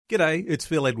G'day, it's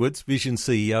Phil Edwards, Vision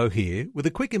CEO here, with a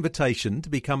quick invitation to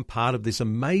become part of this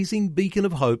amazing beacon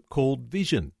of hope called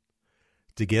Vision.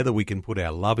 Together we can put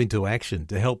our love into action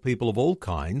to help people of all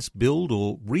kinds build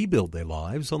or rebuild their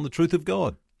lives on the truth of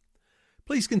God.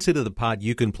 Please consider the part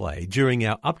you can play during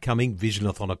our upcoming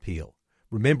Visionathon appeal,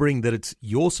 remembering that it's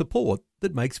your support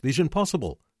that makes Vision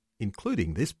possible,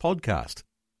 including this podcast.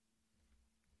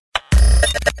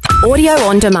 Audio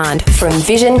on demand from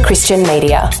Vision Christian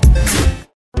Media.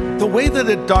 The way that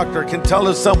a doctor can tell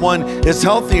if someone is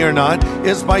healthy or not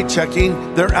is by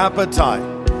checking their appetite.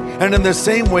 And in the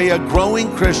same way, a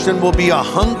growing Christian will be a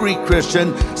hungry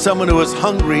Christian, someone who is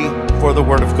hungry for the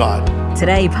Word of God.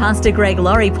 Today, Pastor Greg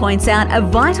Laurie points out a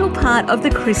vital part of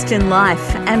the Christian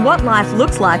life and what life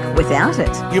looks like without it.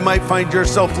 You might find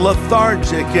yourself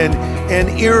lethargic and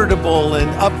irritable and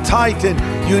uptight, and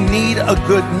you need a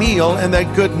good meal, and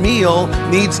that good meal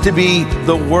needs to be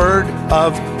the Word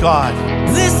of God.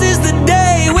 This is the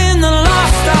day when the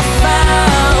lost are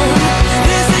found.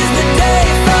 This is the day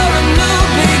for a new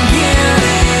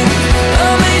beginning.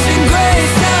 Amazing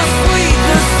grace, how sweet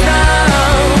the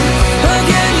sound.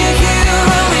 Again you hear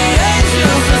all the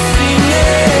angels are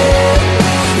singing.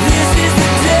 This is the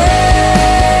day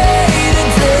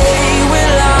when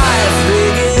life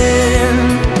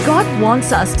begins. God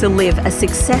wants us to live a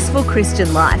successful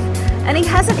Christian life, and He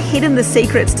hasn't hidden the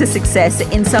secrets to success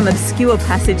in some obscure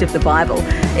passage of the Bible.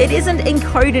 It isn't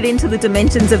encoded into the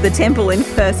dimensions of the temple in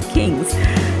 1 Kings.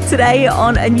 Today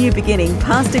on A New Beginning,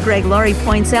 Pastor Greg Laurie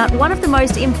points out one of the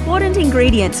most important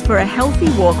ingredients for a healthy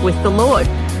walk with the Lord.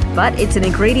 But it's an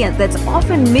ingredient that's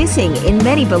often missing in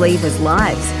many believers'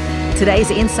 lives.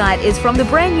 Today's insight is from the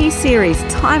brand new series,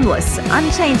 Timeless,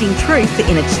 Unchanging Truth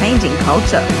in a Changing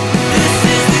Culture. This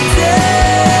is the day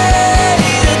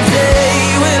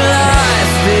when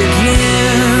life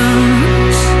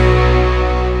begins.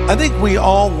 I think we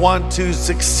all want to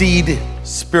succeed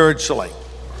spiritually.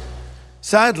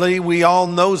 Sadly, we all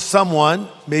know someone,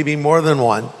 maybe more than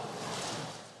one,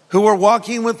 who were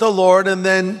walking with the Lord and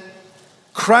then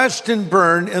crashed and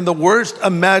burned in the worst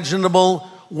imaginable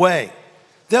way.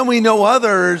 Then we know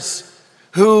others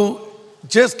who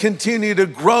just continue to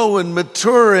grow and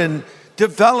mature and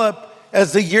develop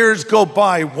as the years go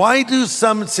by. Why do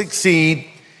some succeed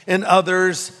and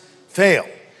others fail?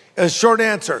 A short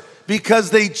answer: because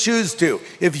they choose to.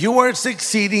 If you are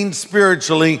succeeding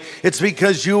spiritually, it's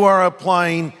because you are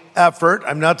applying effort.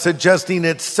 I'm not suggesting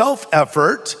it's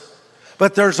self-effort,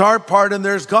 but there's our part and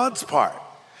there's God's part.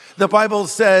 The Bible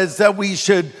says that we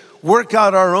should work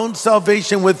out our own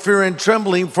salvation with fear and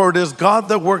trembling, for it is God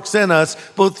that works in us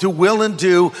both to will and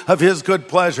do of His good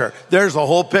pleasure. There's a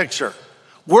whole picture.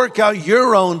 Work out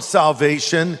your own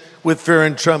salvation with fear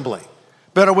and trembling.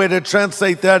 Better way to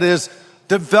translate that is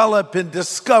develop and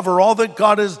discover all that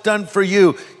God has done for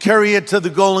you. Carry it to the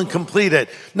goal and complete it.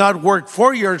 Not work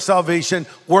for your salvation,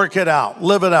 work it out,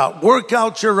 live it out. Work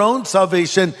out your own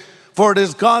salvation, for it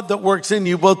is God that works in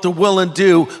you both to will and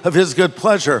do of His good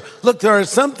pleasure. Look, there are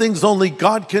some things only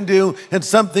God can do and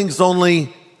some things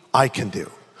only I can do.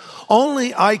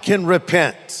 Only I can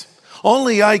repent.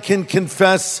 Only I can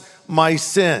confess my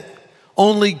sin.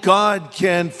 Only God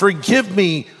can forgive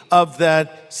me of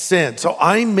that sin. So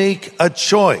I make a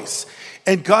choice.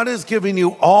 And God has given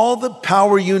you all the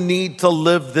power you need to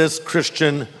live this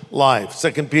Christian life.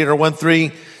 2 Peter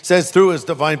 1:3 says, through His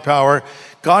divine power,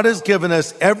 God has given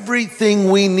us everything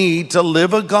we need to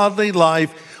live a godly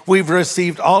life. We've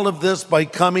received all of this by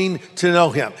coming to know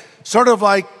Him. Sort of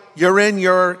like you're in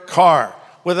your car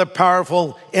with a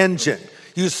powerful engine.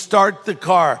 You start the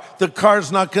car. The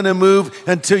car's not going to move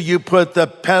until you put the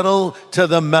pedal to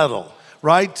the metal,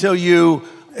 right? Till you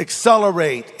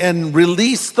accelerate and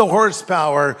release the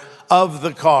horsepower of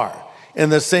the car. In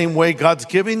the same way, God's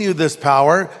giving you this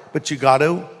power, but you got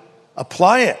to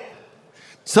apply it.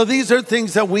 So these are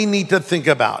things that we need to think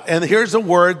about. And here's a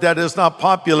word that is not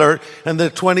popular in the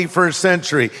 21st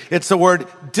century. It's the word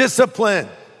discipline.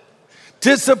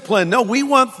 Discipline. No, we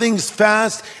want things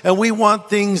fast and we want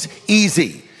things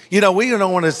easy. You know, we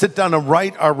don't want to sit down and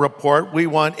write our report. We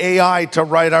want AI to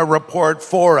write our report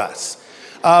for us.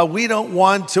 We don't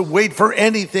want to wait for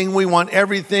anything. We want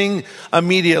everything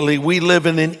immediately. We live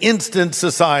in an instant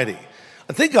society.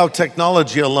 I think how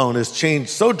technology alone has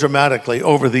changed so dramatically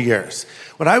over the years.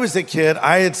 When I was a kid,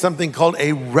 I had something called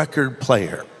a record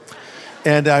player.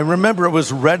 And I remember it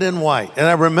was red and white. And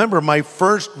I remember my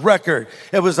first record.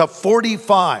 It was a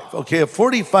 45. Okay, a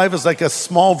 45 is like a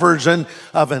small version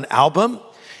of an album.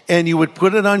 and you would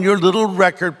put it on your little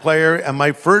record player. And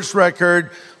my first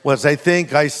record was,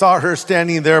 I saw her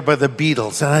standing there by the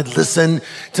Beatles, and I'd listen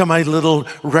to my little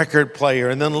record player.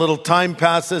 And then a little time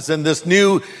passes, and this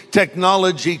new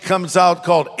technology comes out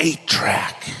called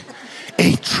 8-track.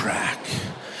 8-track.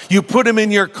 You put them in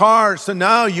your car, so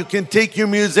now you can take your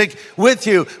music with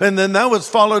you. And then that was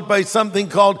followed by something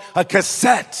called a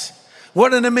cassette.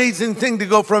 What an amazing thing to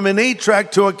go from an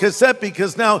 8-track to a cassette,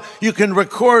 because now you can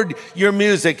record your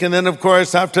music. And then, of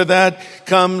course, after that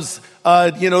comes,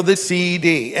 the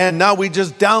CD. And now we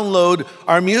just download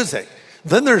our music.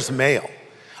 Then there's mail.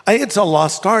 It's a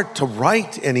lost art to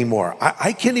write anymore.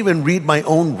 I can't even read my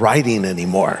own writing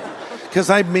anymore because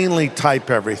I mainly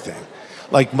type everything,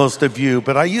 like most of you.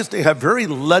 But I used to have very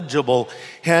legible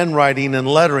handwriting and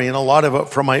lettering, a lot of it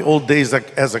from my old days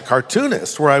as a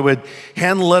cartoonist, where I would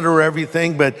hand letter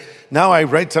everything. But now I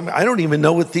write something, I don't even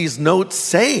know what these notes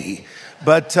say.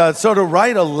 But so to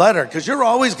write a letter, because you're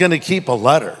always going to keep a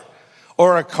letter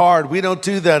or a card. We don't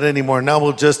do that anymore. Now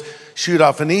we'll just shoot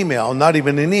off an email, not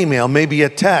even an email, maybe a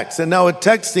text. And now a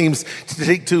text seems to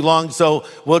take too long, so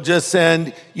we'll just send,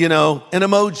 an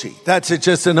emoji. That's it,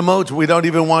 just an emoji. We don't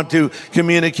even want to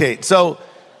communicate. So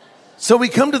we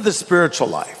come to the spiritual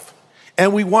life,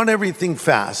 and we want everything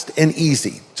fast and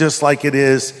easy, just like it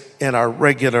is in our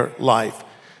regular life.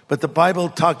 But the Bible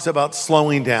talks about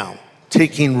slowing down,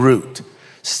 taking root,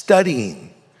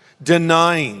 studying,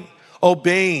 denying,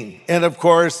 obeying, and of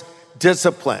course,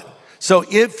 discipline. So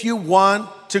if you want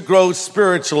to grow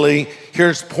spiritually,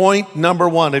 here's point number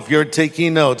one. If you're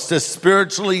taking notes, to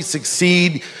spiritually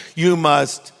succeed, you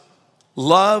must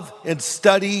love and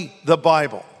study the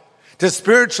Bible. To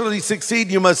spiritually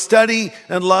succeed, you must study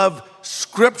and love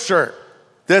Scripture.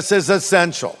 This is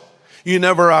essential. You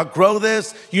never outgrow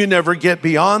this. You never get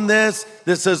beyond this.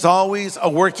 This is always a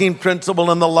working principle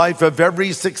in the life of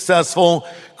every successful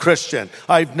Christian.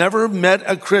 I've never met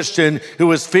a Christian who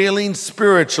was failing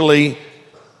spiritually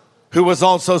who was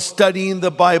also studying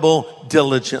the Bible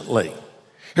diligently.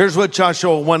 Here's what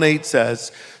Joshua 1:8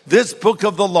 says. This book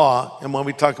of the law, and when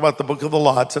we talk about the book of the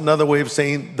law, it's another way of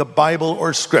saying the Bible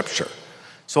or Scripture.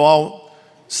 So I'll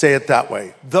say it that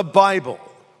way. The Bible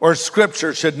or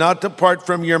Scripture should not depart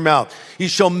from your mouth. You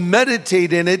shall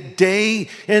meditate in it day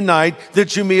and night,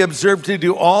 that you may observe to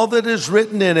do all that is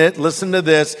written in it. Listen to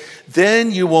this.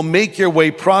 Then you will make your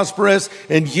way prosperous,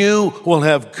 and you will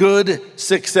have good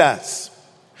success.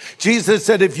 Jesus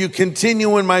said, if you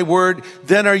continue in my word,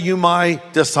 then are you my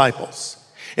disciples.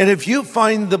 And if you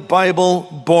find the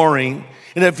Bible boring,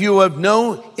 and if you have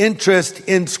no interest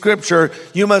in Scripture,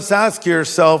 you must ask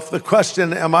yourself the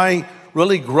question, am I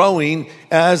really growing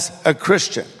as a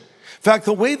Christian? In fact,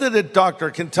 the way that a doctor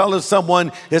can tell if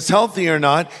someone is healthy or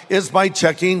not is by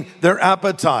checking their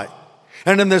appetite.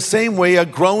 And in the same way, a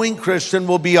growing Christian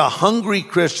will be a hungry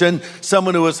Christian,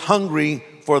 someone who is hungry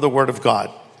for the Word of God.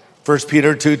 1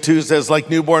 Peter 2:2 says, like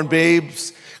newborn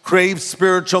babes, crave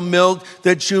spiritual milk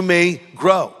that you may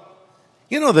grow.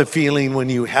 You know the feeling when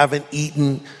you haven't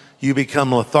eaten, you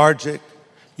become lethargic,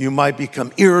 you might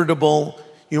become irritable,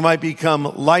 you might become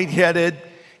lightheaded,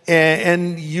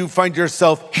 and you find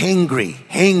yourself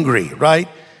hangry, right?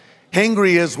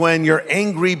 Hangry is when you're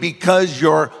angry because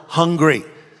you're hungry.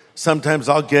 Sometimes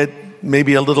I'll get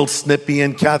maybe a little snippy,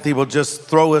 and Kathy will just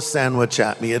throw a sandwich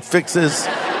at me. It fixes,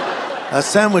 a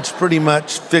sandwich pretty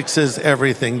much fixes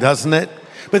everything, doesn't it?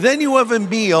 But then you have a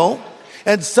meal,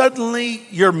 and suddenly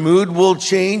your mood will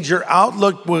change, your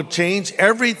outlook will change,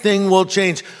 everything will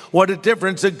change. What a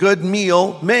difference a good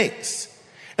meal makes.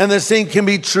 And the same can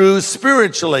be true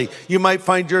spiritually. You might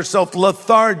find yourself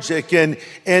lethargic and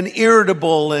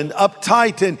irritable and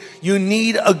uptight, and you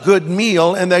need a good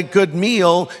meal, and that good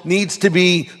meal needs to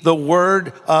be the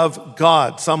Word of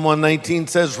God. Psalm 119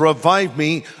 says, revive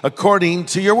me according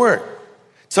to your word.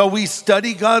 So we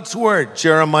study God's word.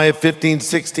 Jeremiah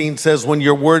 15:16 says, when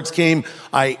your words came,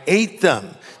 I ate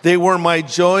them. They were my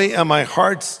joy and my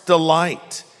heart's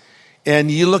delight.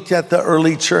 And you look at the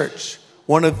early church.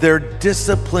 One of their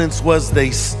disciplines was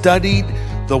they studied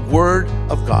the Word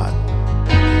of God.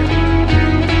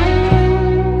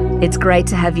 It's great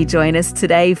to have you join us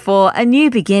today for A New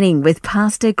Beginning with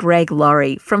Pastor Greg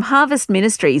Laurie from Harvest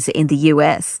Ministries in the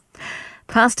US.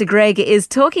 Pastor Greg is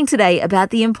talking today about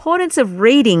the importance of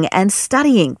reading and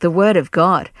studying the Word of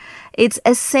God. It's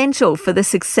essential for the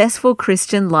successful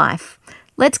Christian life.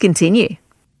 Let's continue.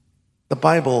 The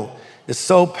Bible is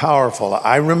so powerful.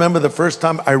 I remember the first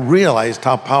time I realized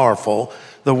how powerful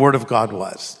the Word of God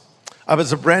was. I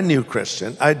was a brand new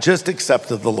Christian. I had just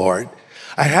accepted the Lord.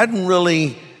 I hadn't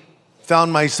really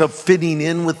found myself fitting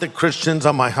in with the Christians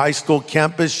on my high school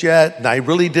campus yet, and I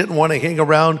really didn't want to hang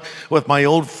around with my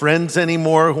old friends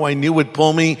anymore who I knew would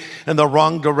pull me in the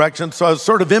wrong direction. So I was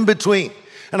sort of in between.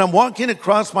 And I'm walking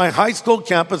across my high school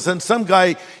campus, and some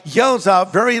guy yells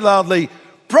out very loudly,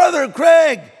 "Brother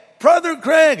Greg, Brother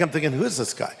Greg." I'm thinking, who is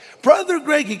this guy? Brother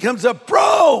Greg. He comes up,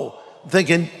 "Bro." I'm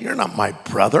thinking, you're not my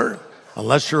brother,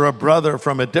 unless you're a brother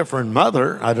from a different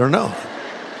mother. I don't know.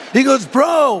 He goes,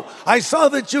 "Bro, I saw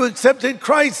that you accepted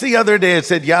Christ the other day." I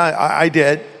said, "Yeah, I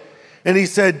did." And he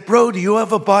said, "Bro, do you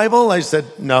have a Bible?" I said,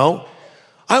 "No."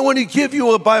 "I want to give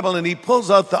you a Bible." And he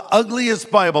pulls out the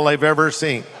ugliest Bible I've ever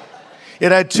seen.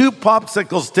 It had 2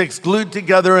 popsicle sticks glued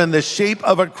together in the shape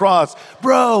of a cross.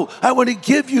 "Bro, I want to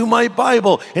give you my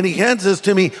Bible." And he hands this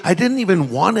to me. I didn't even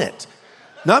want it.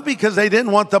 Not because I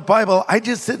didn't want the Bible. I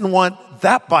just didn't want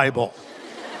that Bible.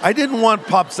 I didn't want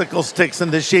popsicle sticks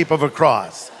in the shape of a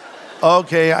cross.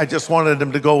 Okay, I just wanted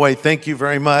him to go away. "Thank you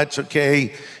very much."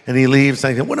 Okay. And he leaves.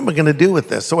 I said, what am I going to do with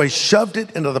this? So I shoved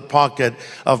it into the pocket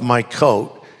of my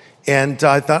coat. And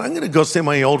I thought, I'm going to go see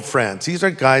my old friends. These are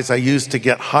guys I used to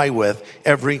get high with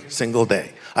every single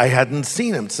day. I hadn't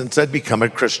seen them since I'd become a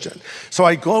Christian. So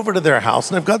I go over to their house,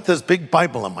 and I've got this big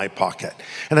Bible in my pocket.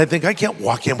 And I think, I can't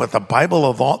walk in with a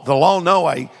Bible. They'll all know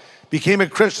I became a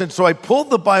Christian. So I pulled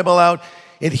the Bible out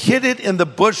and hid it in the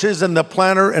bushes and the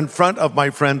planter in front of my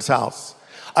friend's house.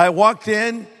 I walked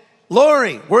in.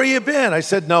 "Lori, where you been?" I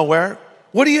said, "Nowhere."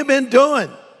 "What have you been doing?"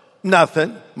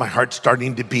 "Nothing." My heart's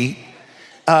starting to beat.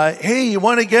 "Hey, you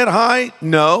want to get high?"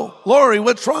 "No." "Lori,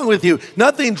 what's wrong with you?"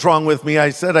 "Nothing's wrong with me." I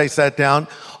said. I sat down.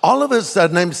 All of a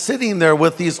sudden, I'm sitting there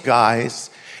with these guys,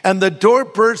 and the door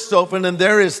bursts open, and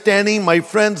there is standing my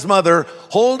friend's mother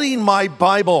holding my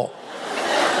Bible.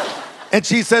 And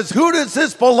she says, "Who does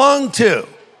this belong to?"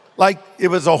 Like it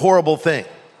was a horrible thing.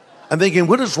 I'm thinking,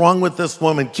 what is wrong with this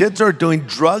woman? Kids are doing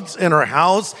drugs in her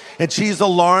house, and she's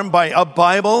alarmed by a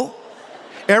Bible.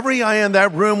 Every eye in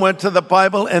that room went to the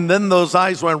Bible, and then those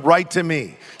eyes went right to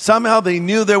me. Somehow they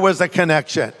knew there was a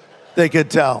connection. They could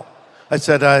tell. I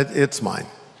said, "It's mine."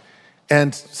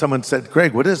 And someone said,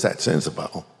 "Greg, what is that?" I said, "It's a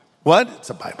Bible." "What?" "It's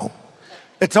a Bible."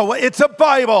 It's a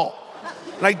Bible.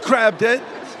 And I grabbed it.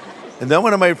 And then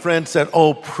one of my friends said,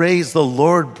 "Oh, praise the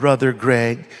Lord, Brother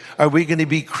Greg. Are we going to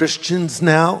be Christians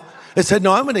now?" I said,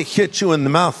 "No, I'm going to hit you in the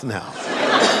mouth now."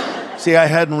 See, I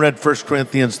hadn't read 1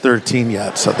 Corinthians 13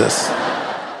 yet, so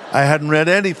I hadn't read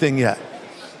anything yet.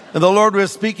 And the Lord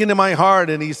was speaking to my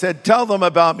heart, and he said, "Tell them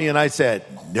about me." And I said,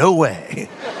 "No way."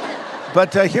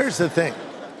 But here's the thing,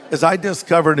 is I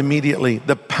discovered immediately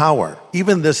the power,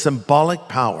 even the symbolic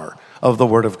power of the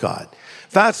Word of God.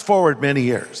 Fast forward many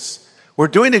years. We're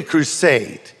doing a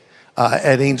crusade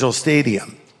at Angel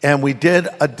Stadium, and we did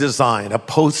a design, a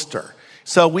poster.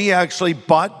 So we actually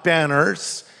bought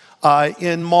banners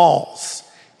in malls.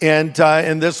 And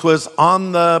this was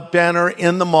on the banner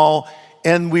in the mall,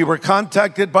 and we were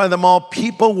contacted by the mall.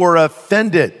 People were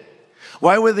offended.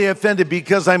 Why were they offended?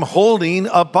 Because I'm holding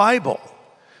a Bible.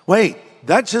 Wait,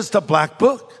 that's just a black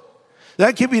book.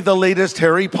 That could be the latest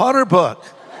Harry Potter book.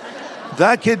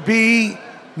 That could be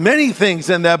many things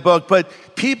in that book, but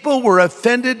people were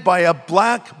offended by a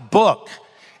black book.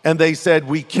 And they said,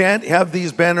 we can't have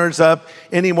these banners up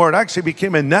anymore. It actually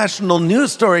became a national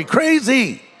news story.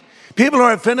 Crazy. People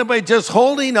are offended by just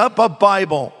holding up a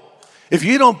Bible. If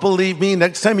you don't believe me,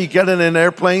 next time you get in an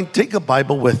airplane, take a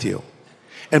Bible with you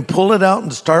and pull it out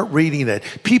and start reading it.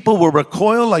 People will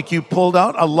recoil like you pulled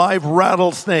out a live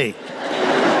rattlesnake.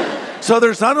 So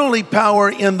there's not only power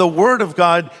in the Word of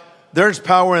God, there's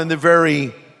power in the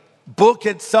very book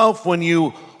itself when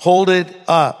you hold it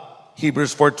up.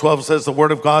 Hebrews 4:12 says the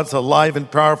Word of God is alive and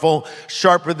powerful,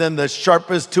 sharper than the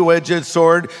sharpest two-edged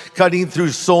sword, cutting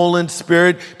through soul and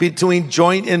spirit, between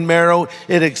joint and marrow.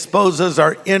 It exposes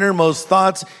our innermost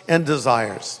thoughts and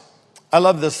desires. I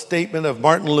love the statement of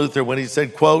Martin Luther when he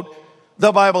said, quote,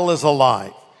 "The Bible is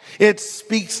alive. It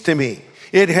speaks to me.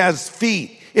 It has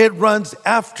feet. It runs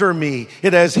after me.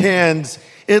 It has hands.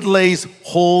 It lays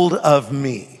hold of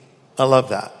me." I love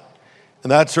that. And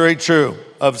that's very true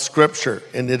of Scripture.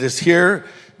 And it is here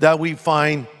that we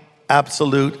find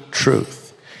absolute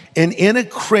truth. And in a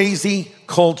crazy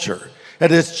culture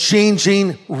that is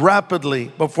changing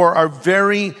rapidly before our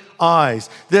very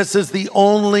eyes, this is the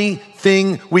only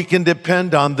thing we can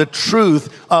depend on, the truth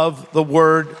of the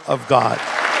Word of God.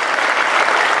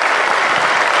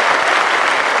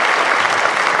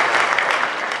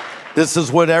 This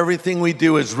is what everything we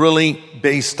do is really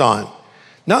based on.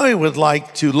 Now I would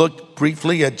like to look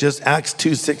briefly at just Acts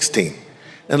 2:16.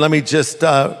 And let me just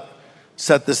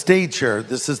set the stage here.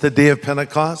 This is the day of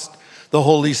Pentecost. The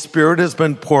Holy Spirit has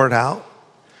been poured out.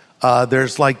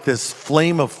 There's like this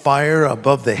flame of fire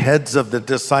above the heads of the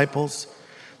disciples.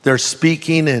 They're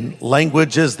speaking in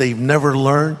languages they've never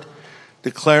learned,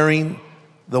 declaring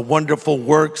the wonderful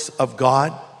works of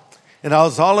God. And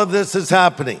as all of this is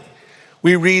happening,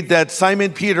 we read that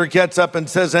Simon Peter gets up and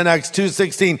says in Acts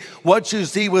 2:16, what you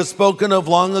see was spoken of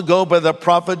long ago by the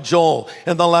prophet Joel.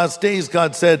 In the last days,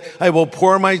 God said, I will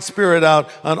pour my spirit out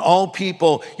on all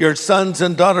people. Your sons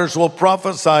and daughters will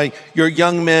prophesy. Your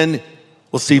young men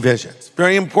will see visions.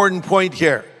 Very important point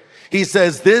here. He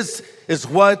says, this is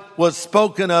what was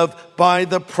spoken of by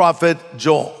the prophet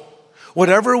Joel.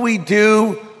 Whatever we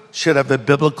do should have a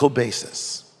biblical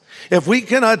basis. If we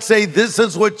cannot say this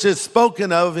is what is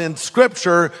spoken of in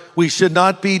Scripture, we should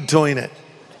not be doing it.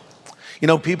 You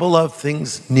know, people love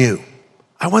things new.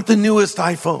 I want the newest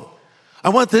iPhone. I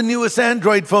want the newest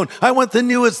Android phone. I want the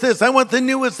newest this. I want the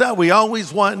newest that. We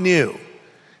always want new.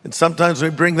 And sometimes we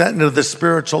bring that into the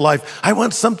spiritual life. I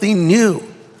want something new.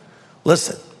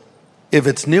 Listen, if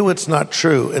it's new, it's not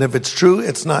true. And if it's true,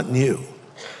 it's not new.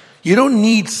 You don't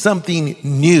need something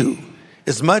new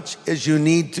as much as you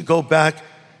need to go back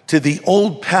to the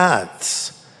old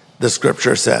paths, the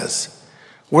Scripture says,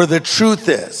 where the truth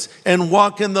is, and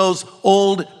walk in those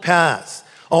old paths.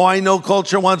 Oh, I know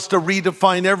culture wants to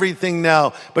redefine everything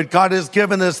now, but God has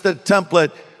given us the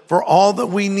template for all that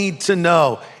we need to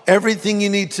know. Everything you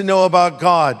need to know about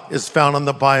God is found in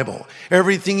the Bible.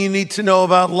 Everything you need to know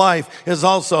about life is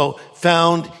also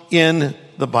found in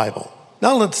the Bible.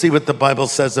 Now let's see what the Bible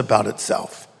says about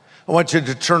itself. I want you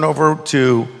to turn over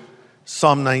to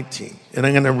Psalm 19, and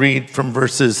I'm going to read from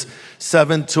verses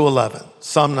 7 to 11.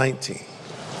 Psalm 19.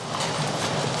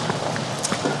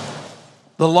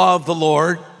 The law of the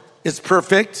Lord is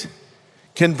perfect,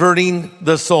 converting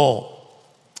the soul.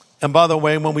 And by the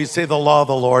way, when we say the law of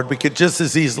the Lord, we could just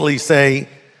as easily say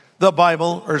the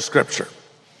Bible or Scripture.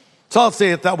 So I'll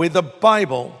say it that way. The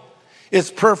Bible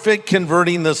is perfect,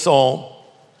 converting the soul.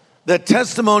 The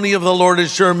testimony of the Lord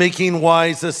is sure, making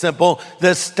wise the simple.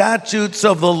 The statutes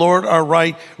of the Lord are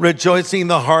right, rejoicing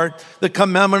the heart. The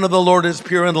commandment of the Lord is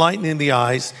pure, enlightening the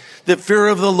eyes. The fear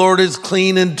of the Lord is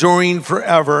clean, enduring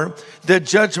forever. The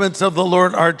judgments of the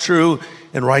Lord are true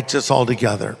and righteous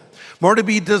altogether. More to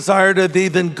be desired are they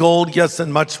than gold, yes,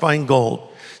 and much fine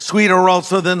gold. Sweeter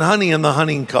also than honey in the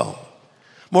honeycomb.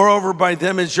 Moreover, by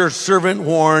them is your servant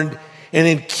warned, and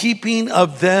in keeping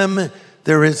of them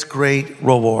there is great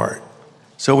reward.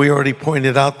 So we already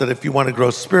pointed out that if you want to grow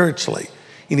spiritually,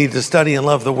 you need to study and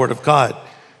love the Word of God.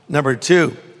 Number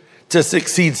two, to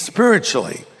succeed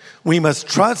spiritually, we must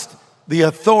trust the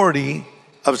authority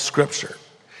of Scripture.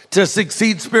 To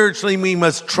succeed spiritually, we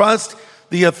must trust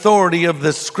the authority of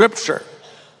the Scripture.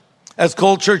 As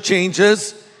culture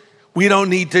changes, we don't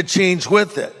need to change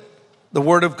with it. The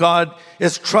Word of God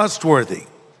is trustworthy.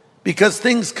 Because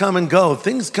things come and go.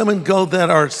 Things come and go that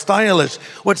are stylish.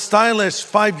 What's stylish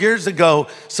 5 years ago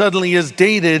suddenly is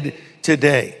dated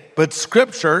today. But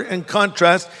Scripture, in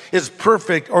contrast, is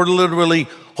perfect, or literally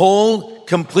whole,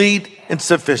 complete, and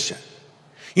sufficient.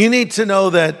 You need to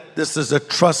know that this is a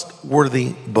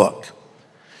trustworthy book.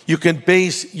 You can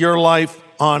base your life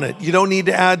on it. You don't need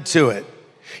to add to it.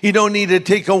 You don't need to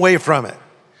take away from it.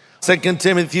 2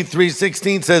 Timothy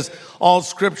 3:16 says, all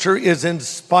Scripture is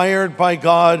inspired by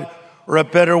God, or a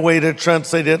better way to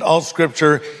translate it, all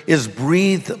Scripture is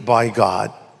breathed by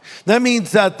God. That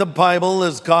means that the Bible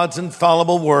is God's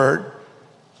infallible word.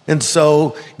 And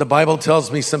so the Bible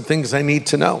tells me some things I need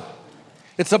to know.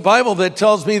 It's a Bible that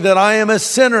tells me that I am a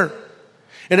sinner.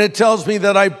 And it tells me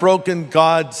that I've broken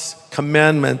God's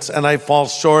commandments and I fall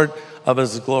short of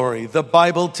His glory. The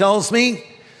Bible tells me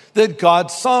that God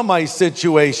saw my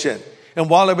situation. And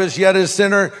while I was yet a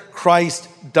sinner, Christ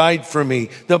died for me.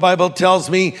 The Bible tells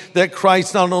me that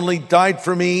Christ not only died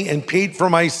for me and paid for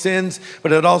my sins,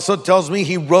 but it also tells me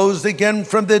He rose again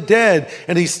from the dead.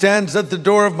 And He stands at the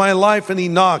door of my life and He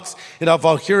knocks. And if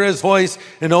I'll hear His voice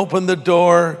and open the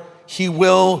door, He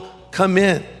will come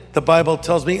in. The Bible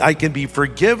tells me I can be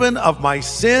forgiven of my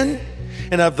sin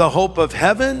and of the hope of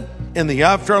heaven and the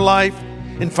afterlife,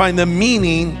 and find the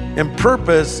meaning and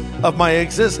purpose of my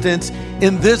existence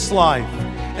in this life.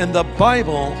 And the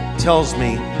Bible tells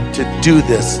me to do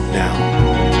this now.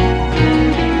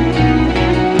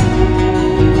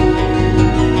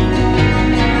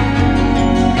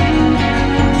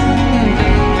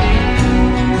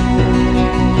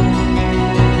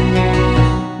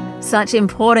 Such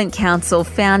important counsel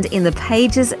found in the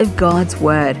pages of God's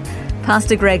Word.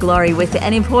 Pastor Greg Laurie with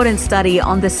an important study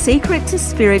on the secret to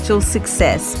spiritual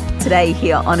success today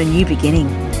here on A New Beginning.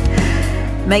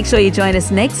 Make sure you join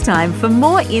us next time for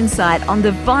more insight on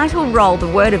the vital role the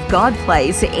Word of God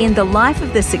plays in the life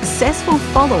of the successful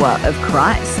follower of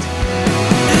Christ.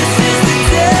 This is the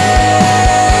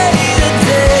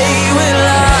day when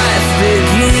life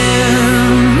begins.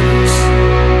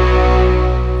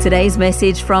 Today's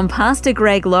message from Pastor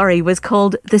Greg Laurie was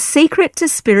called The Secret to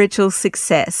Spiritual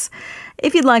Success.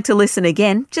 If you'd like to listen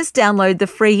again, just download the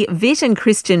free Vision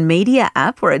Christian Media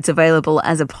app where it's available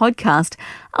as a podcast,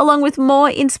 along with more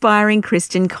inspiring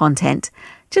Christian content.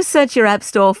 Just search your app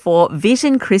store for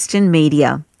Vision Christian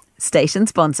Media. Station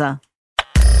sponsor.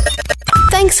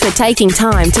 Thanks for taking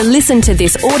time to listen to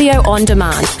this audio on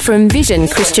demand from Vision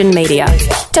Christian Media.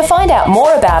 To find out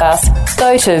more about us,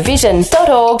 go to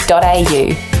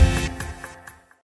vision.org.au.